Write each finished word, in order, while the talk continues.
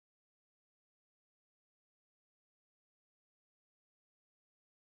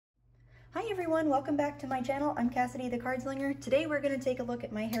Hi everyone, welcome back to my channel. I'm Cassidy the Cardslinger. Today we're going to take a look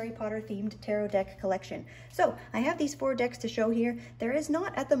at my Harry Potter themed tarot deck collection. So I have these 4 decks to show here. There is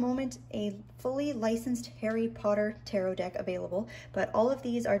not at the moment a fully licensed Harry Potter tarot deck available, but all of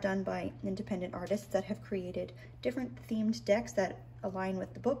these are done by independent artists that have created different themed decks that align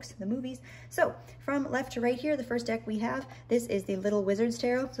with the books, the movies. So from left to right here, the first deck we have, this is the Little Wizards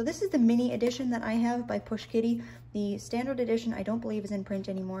Tarot. So this is the mini edition that I have by Push Kitty. The standard edition I don't believe is in print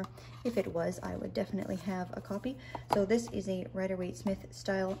anymore. If it was, I would definitely have a copy. So this is a Rider-Waite-Smith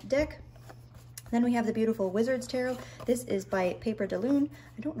style deck. Then we have the beautiful Wizards Tarot. This is by Paper de Lune.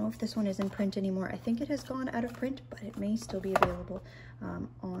 I don't know if this one is in print anymore. I think it has gone out of print, but it may still be available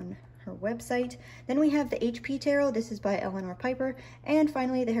on her website. Then we have the HP Tarot. This is by Eleanor Piper. And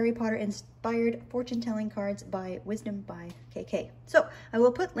finally, the Harry Potter inspired fortune-telling cards by Wisdom by KK. So I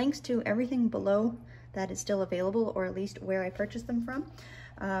will put links to everything below that is still available, or at least where I purchased them from.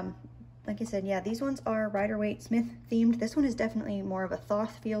 Like I said, yeah, these ones are Rider-Waite-Smith themed. This one is definitely more of a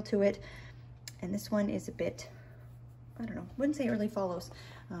Thoth feel to it. And this one is a bit, I don't know, wouldn't say it really follows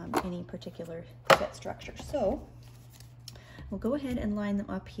any particular set structure. So we'll go ahead and line them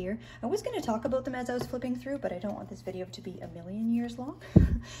up here. I was going to talk about them as I was flipping through, but I don't want this video to be a million years long.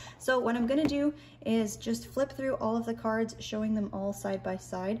 So what I'm going to do is just flip through all of the cards, showing them all side by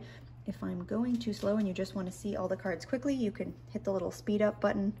side. If I'm going too slow and you just want to see all the cards quickly, you can hit the little speed up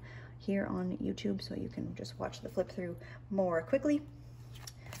button here on YouTube so you can just watch the flip through more quickly.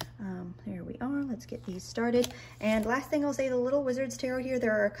 There we are. Let's get these started. And last thing I'll say, the Little Wizards Tarot here,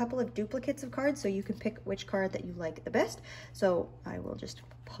 there are a couple of duplicates of cards, so you can pick which card that you like the best. So I will just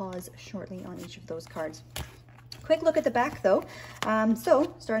pause shortly on each of those cards. Quick look at the back though.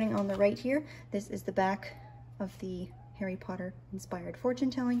 So starting on the right here, this is the back of the Harry Potter inspired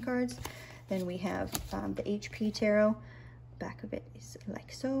fortune-telling cards. Then we have the HP Tarot. Back of it is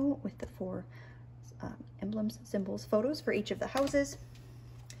like so, with the 4 emblems, symbols, photos for each of the houses.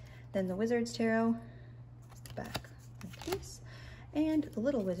 Then the Wizards Tarot is the back like this, and the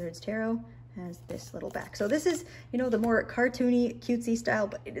Little Wizards Tarot has this little back. So this is, you know, the more cartoony, cutesy style,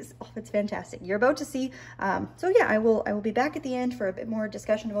 but it is, oh, it's fantastic. You're about to see. So yeah, I will be back at the end for a bit more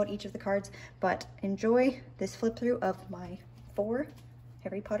discussion about each of the cards, but enjoy this flip through of my 4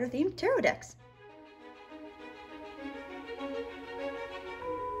 Harry Potter themed tarot decks.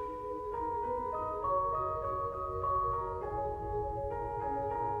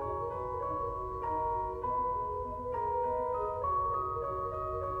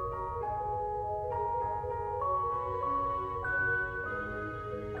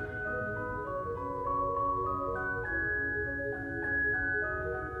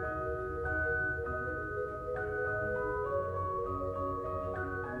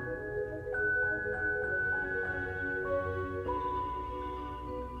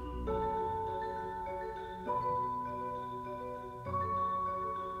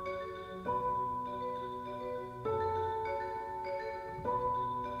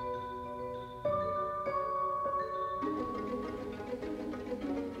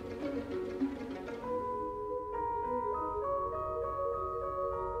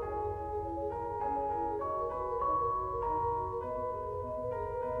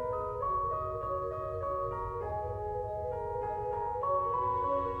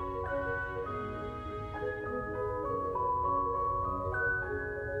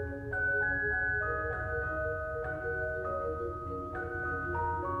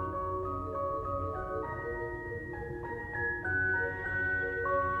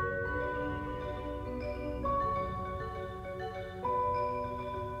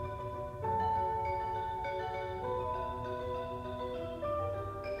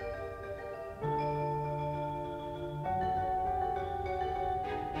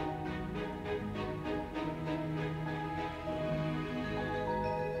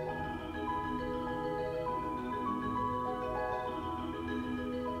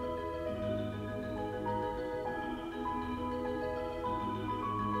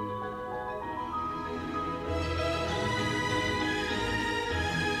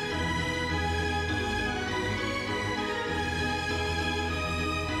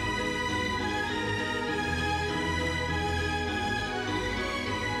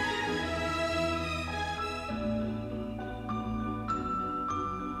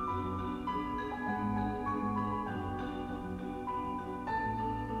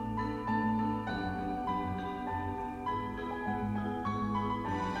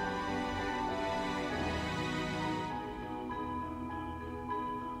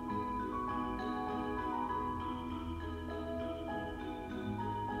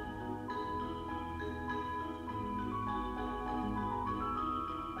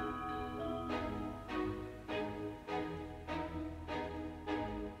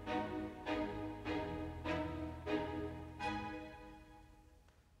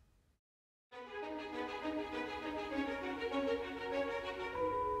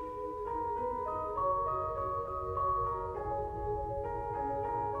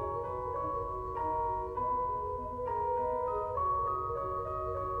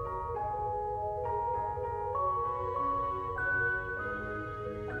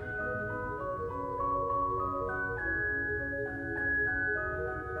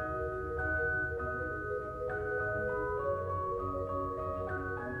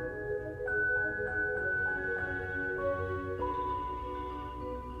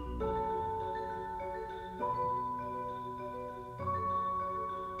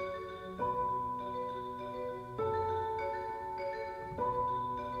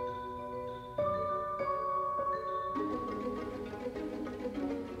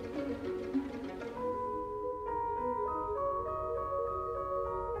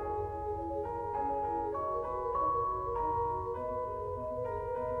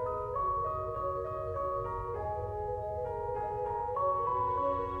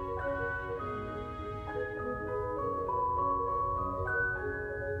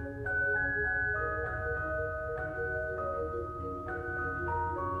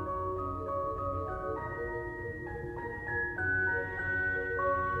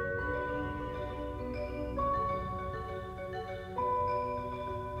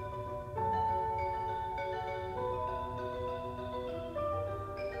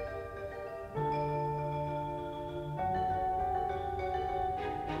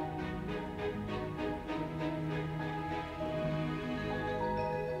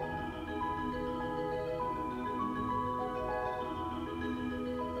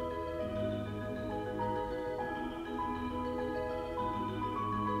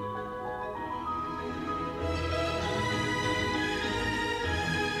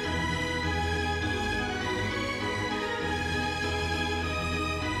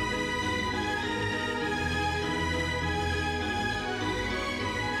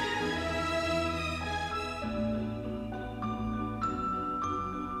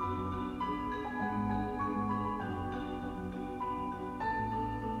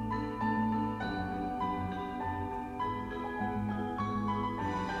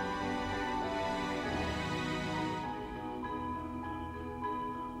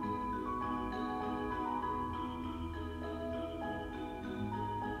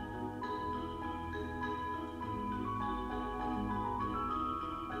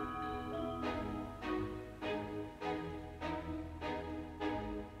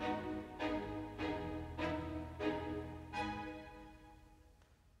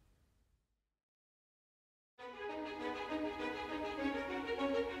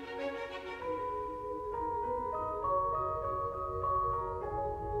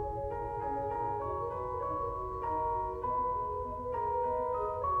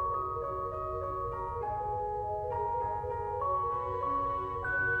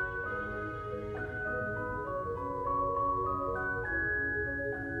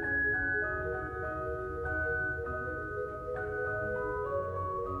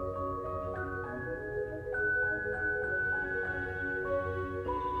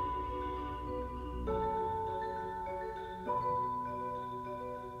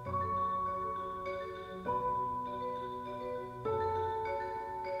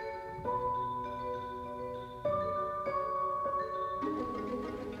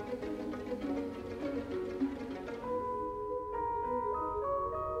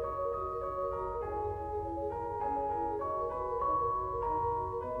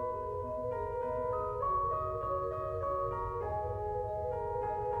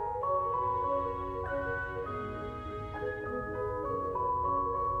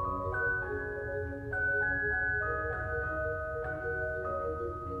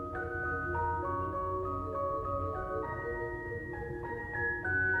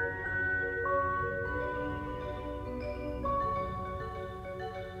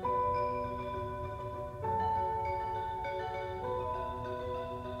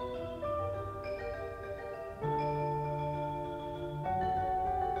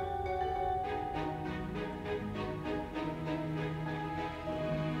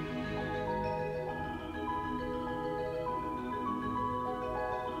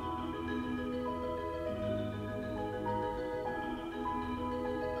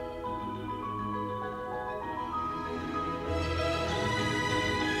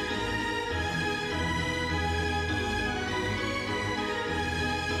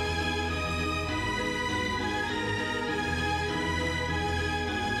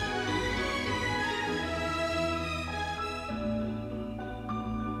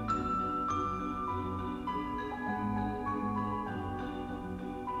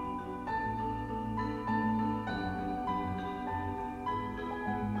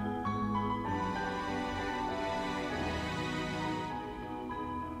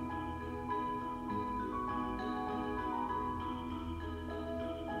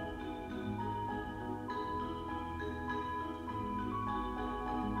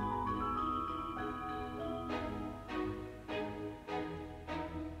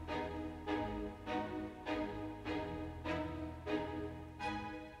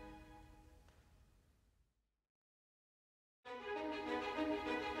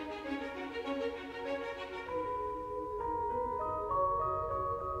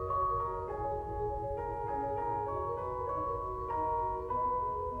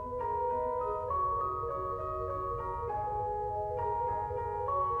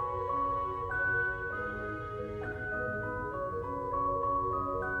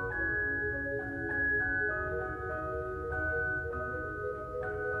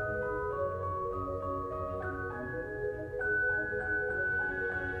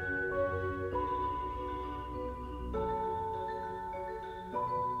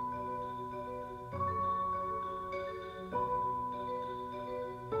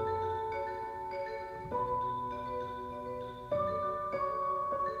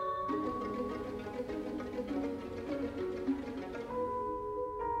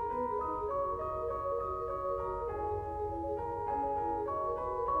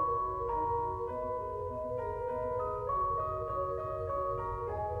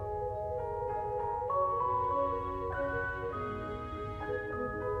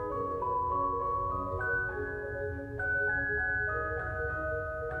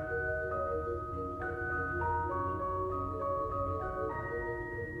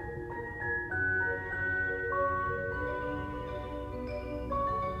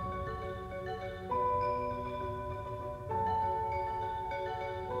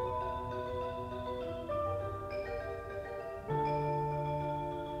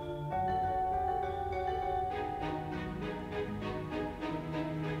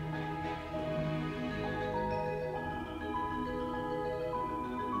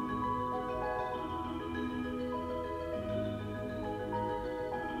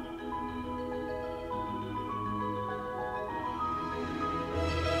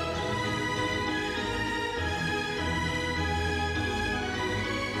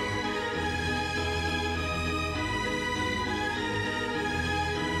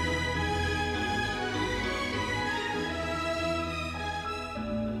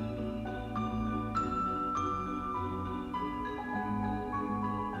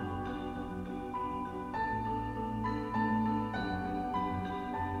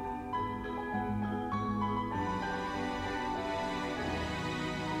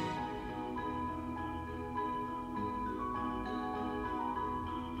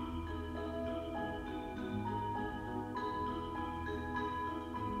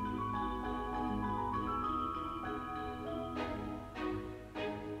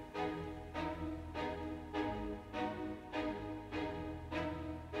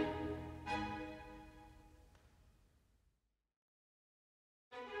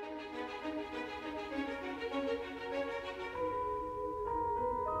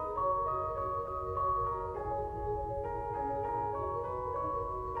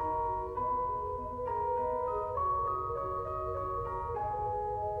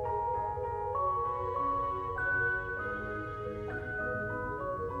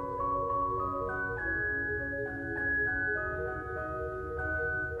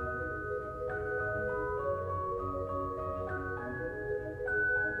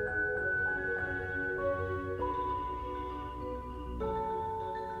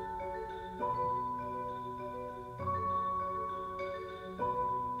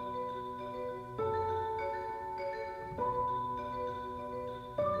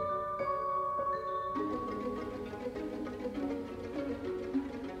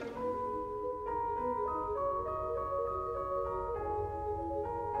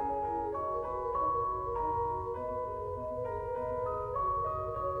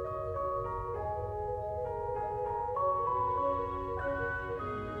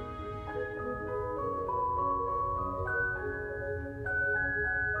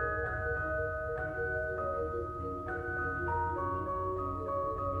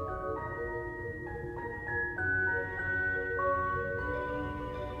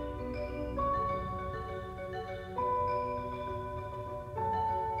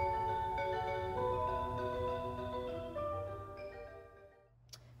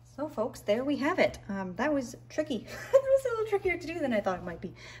 So folks, there we have it. That was tricky. That was a little trickier to do than I thought it might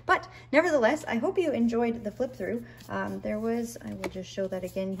be. But nevertheless, I hope you enjoyed the flip through. I will just show that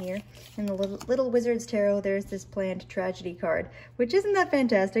again here. In the Little Wizard's Tarot, there's this planned tragedy card, which isn't that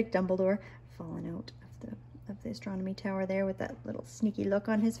fantastic? Dumbledore falling out of the astronomy tower there with that little sneaky look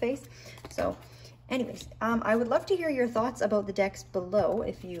on his face. So anyways, I would love to hear your thoughts about the decks below,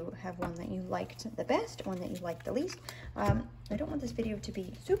 if you have one that you liked the best, one that you liked the least. I don't want this video to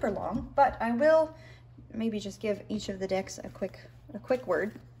be super long, but I will maybe just give each of the decks a quick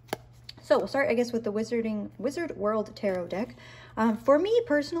word. So we'll start, I guess, with the Wizard World Tarot deck. For me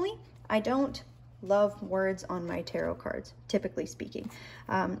personally, I don't love words on my tarot cards, typically speaking.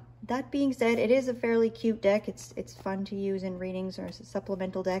 That being said, it is a fairly cute deck. It's fun to use in readings or as a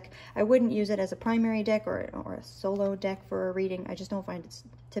supplemental deck. I wouldn't use it as a primary deck or a solo deck for a reading. I just don't find it's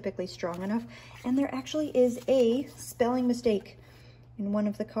typically strong enough. And there actually is a spelling mistake in one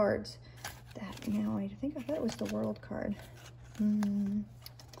of the cards. That, you know, I thought it was the World card. Should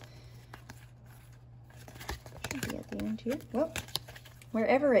be at the end here. Well,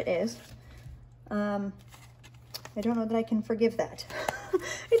 wherever it is. I don't know that I can forgive that.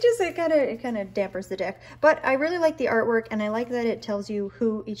 it kind of dampers the deck. But I really like the artwork, and I like that it tells you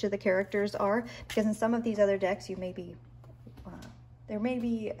who each of the characters are, because in some of these other decks you may be there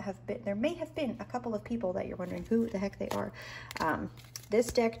may have been a couple of people that you're wondering who the heck they are. This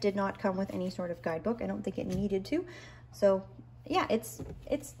deck did not come with any sort of guidebook. I don't think it needed to. So yeah, it's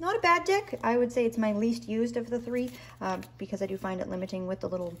not a bad deck. I would say it's my least used of the three, because I do find it limiting with the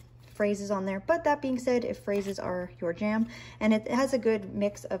little phrases on there. But that being said, if phrases are your jam, and it has a good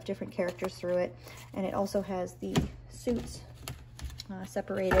mix of different characters through it, and it also has the suits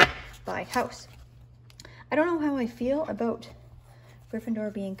separated by house. I don't know how I feel about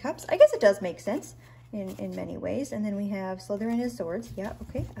Gryffindor being cups. I guess it does make sense in many ways. And then we have Slytherin as swords. Yeah,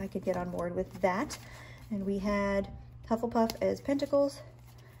 okay, I could get on board with that. And we had Hufflepuff as pentacles,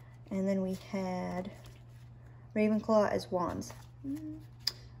 and then we had Ravenclaw as wands.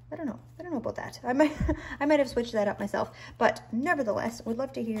 I don't know about that. I might have switched that up myself, but nevertheless, would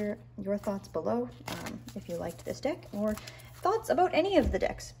love to hear your thoughts below, if you liked this deck, or thoughts about any of the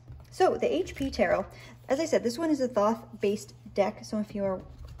decks. So the HP Tarot, as I said, this one is a Thoth-based deck, so if you're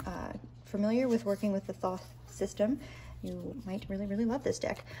familiar with working with the Thoth system, you might really, really love this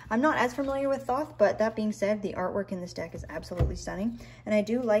deck. I'm not as familiar with Thoth, but that being said, the artwork in this deck is absolutely stunning, and I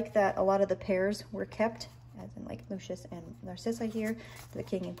do like that a lot of the pairs were kept, as in like Lucius and Narcissa here, the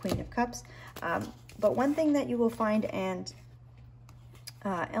King and Queen of Cups. But one thing that you will find, and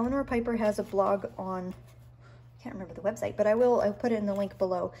Eleanor Piper has a blog on, I can't remember the website, but I'll put it in the link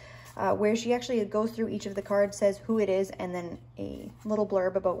below, where she actually goes through each of the cards, says who it is, and then a little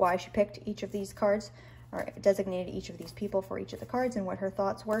blurb about why she picked each of these cards, or designated each of these people for each of the cards, and what her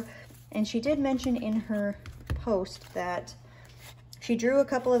thoughts were. And she did mention in her post that she drew a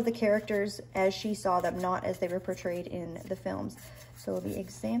couple of the characters as she saw them, not as they were portrayed in the films. So the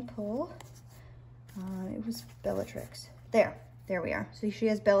example, it was Bellatrix. There we are. So she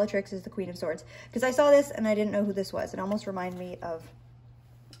has Bellatrix as the Queen of Swords. Because I saw this and I didn't know who this was. It almost reminded me of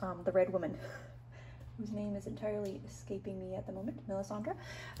the Red Woman, whose name is entirely escaping me at the moment, Melisandre,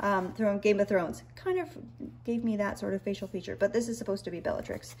 from Game of Thrones. Kind of gave me that sort of facial feature, but this is supposed to be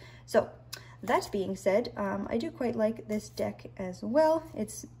Bellatrix. So that being said, I do quite like this deck as well.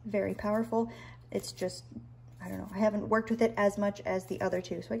 It's very powerful. It's just, I don't know, I haven't worked with it as much as the other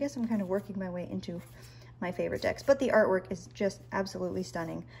two, so I guess I'm kind of working my way into my favorite decks. But the artwork is just absolutely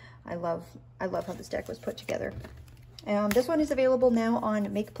stunning. I love how this deck was put together. This one is available now on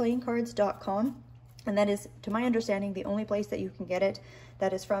makeplayingcards.com, and that is, to my understanding, the only place that you can get it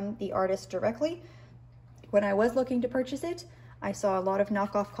that is from the artist directly. When I was looking to purchase it, I saw a lot of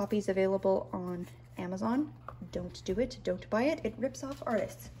knockoff copies available on Amazon. Don't do it, don't buy it, it rips off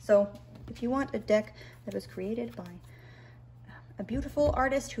artists. So if you want a deck that was created by a beautiful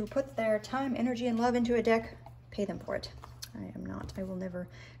artist who put their time, energy, and love into a deck, pay them for it. I will never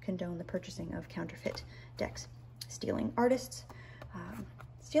condone the purchasing of counterfeit decks. Stealing artists,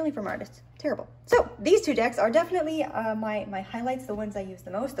 stealing from artists, terrible. So these two decks are definitely my highlights, the ones I use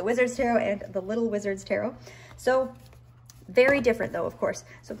the most, the Wizard's Tarot and the Little Wizard's Tarot. So very different though, of course.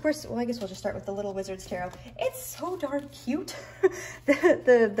 So of course, well, I guess we'll just start with the Little Wizard's Tarot. It's so darn cute.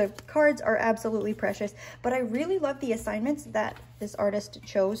 the cards are absolutely precious, but I really love the assignments that this artist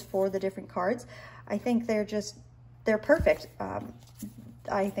chose for the different cards. I think they're perfect.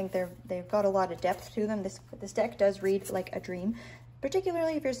 I think they've got a lot of depth to them. This deck does read like a dream,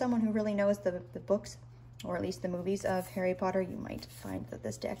 particularly if you're someone who really knows the books, or at least the movies of Harry Potter. You might find that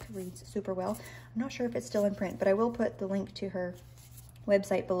this deck reads super well. I'm not sure if it's still in print, but I will put the link to her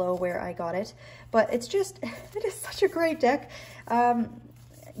website below where I got it. But it's just, it is such a great deck.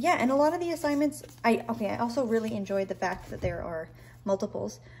 Yeah, and a lot of the assignments, I also really enjoyed the fact that there are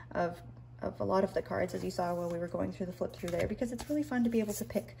multiples of a lot of the cards, as you saw while we were going through the flip through there, because it's really fun to be able to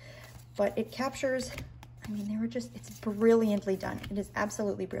pick. But it captures, I mean, it's brilliantly done. It is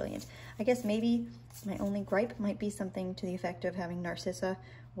absolutely brilliant. I guess maybe my only gripe might be something to the effect of having Narcissa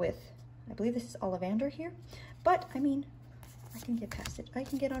with, I believe this is Ollivander here, but I mean, I can get past it. I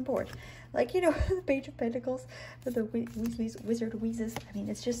can get on board. Like, you know, the Page of Pentacles, the Weasley's Wizard Wheezes. I mean,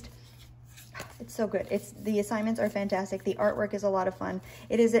 it's just, it's so good. The assignments are fantastic. The artwork is a lot of fun.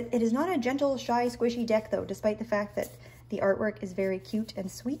 It is not a gentle, shy, squishy deck though, despite the fact that the artwork is very cute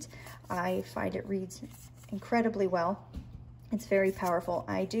and sweet. I find it reads incredibly well. It's very powerful.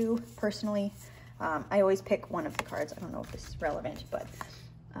 I do personally, I always pick one of the cards. I don't know if this is relevant, but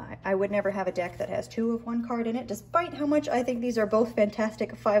I would never have a deck that has 2 of one card in it, despite how much I think these are both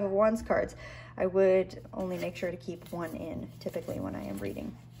fantastic 5 of Wands cards. I would only make sure to keep one in, typically when I am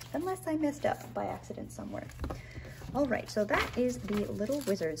reading, unless I messed up by accident somewhere. All right, so that is the Little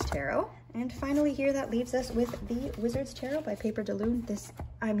Wizard's Tarot. And finally here, that leaves us with the Wizard's Tarot by Paper de Lune. This,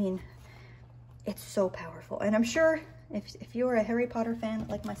 I mean, it's so powerful. And I'm sure if you're a Harry Potter fan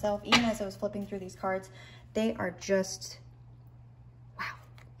like myself, even as I was flipping through these cards, they are just,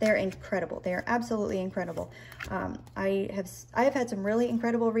 they're incredible. They are absolutely incredible. I have had some really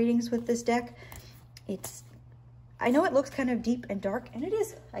incredible readings with this deck. I know it looks kind of deep and dark, and it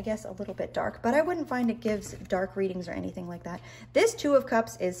is, I guess, a little bit dark, but I wouldn't find it gives dark readings or anything like that. This 2 of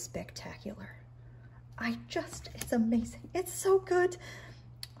Cups is spectacular. It's amazing. It's so good.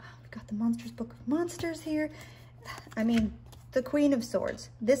 We've got the Monsters Book of Monsters here. I mean, the Queen of Swords.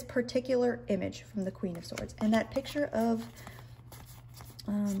 This particular image from the Queen of Swords, and that picture of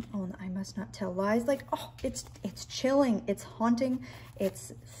oh, I must not tell lies. Like, oh, it's chilling. It's haunting.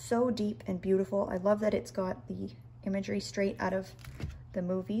 It's so deep and beautiful. I love that it's got the imagery straight out of the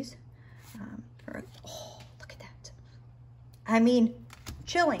movies. Oh, look at that. I mean,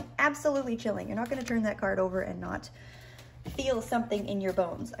 chilling. Absolutely chilling. You're not going to turn that card over and not feel something in your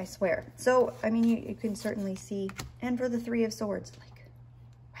bones, I swear. So, I mean, you can certainly see. And for the 3 of Swords, like,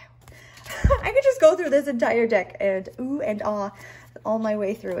 wow. I could just go through this entire deck and ooh and ah all my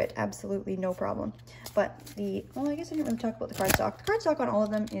way through it. Absolutely no problem. But well, I guess I didn't really talk about the cardstock. The cardstock on all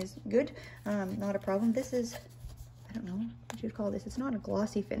of them is good. Not a problem. This is, I don't know what you'd call this. It's not a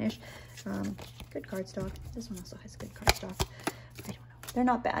glossy finish. Good cardstock. This one also has good cardstock. I don't know. They're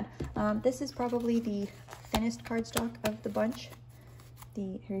not bad. This is probably the thinnest cardstock of the bunch.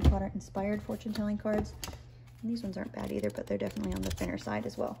 The Harry Potter inspired fortune telling cards. And these ones aren't bad either, but they're definitely on the thinner side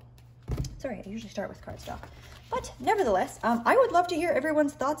as well. Sorry, I usually start with cardstock. But nevertheless, I would love to hear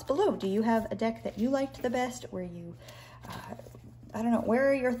everyone's thoughts below. Do you have a deck that you liked the best? Were you, I don't know, where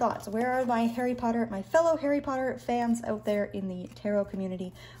are your thoughts? Where are my fellow Harry Potter fans out there in the tarot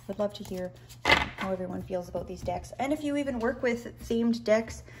community? Would love to hear how everyone feels about these decks. And if you even work with themed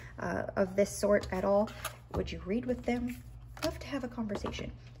decks of this sort at all, would you read with them? Love to have a conversation.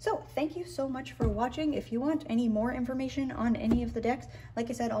 So thank you so much for watching. If you want any more information on any of the decks, like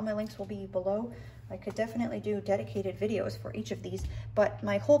I said, all my links will be below. I could definitely do dedicated videos for each of these, but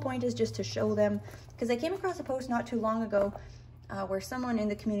my whole point is just to show them, because I came across a post not too long ago where someone in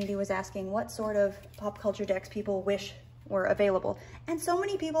the community was asking what sort of pop culture decks people wish were available. And so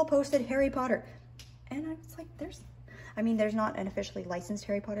many people posted Harry Potter. And I was like, there's not an officially licensed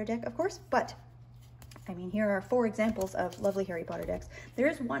Harry Potter deck, of course, but I mean, here are 4 examples of lovely Harry Potter decks. There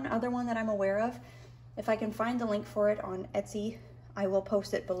is one other one that I'm aware of. If I can find the link for it on Etsy, I will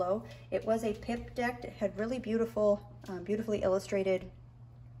post it below. It was a pip deck. It had really beautiful, beautifully illustrated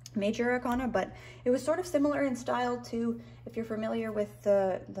major arcana, but it was sort of similar in style to, if you're familiar with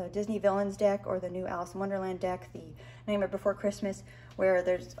the Disney Villains deck or the new Alice in Wonderland deck, the Nightmare Before Christmas, where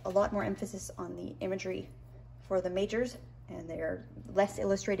there's a lot more emphasis on the imagery for the majors, and they're less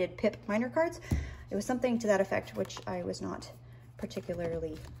illustrated pip minor cards. It was something to that effect, which I was not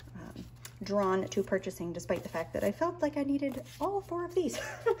particularly drawn to purchasing, despite the fact that I felt like I needed all 4 of these.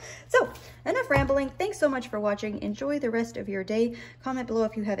 So, enough rambling. Thanks so much for watching. Enjoy the rest of your day. Comment below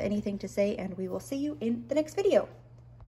if you have anything to say, and we will see you in the next video.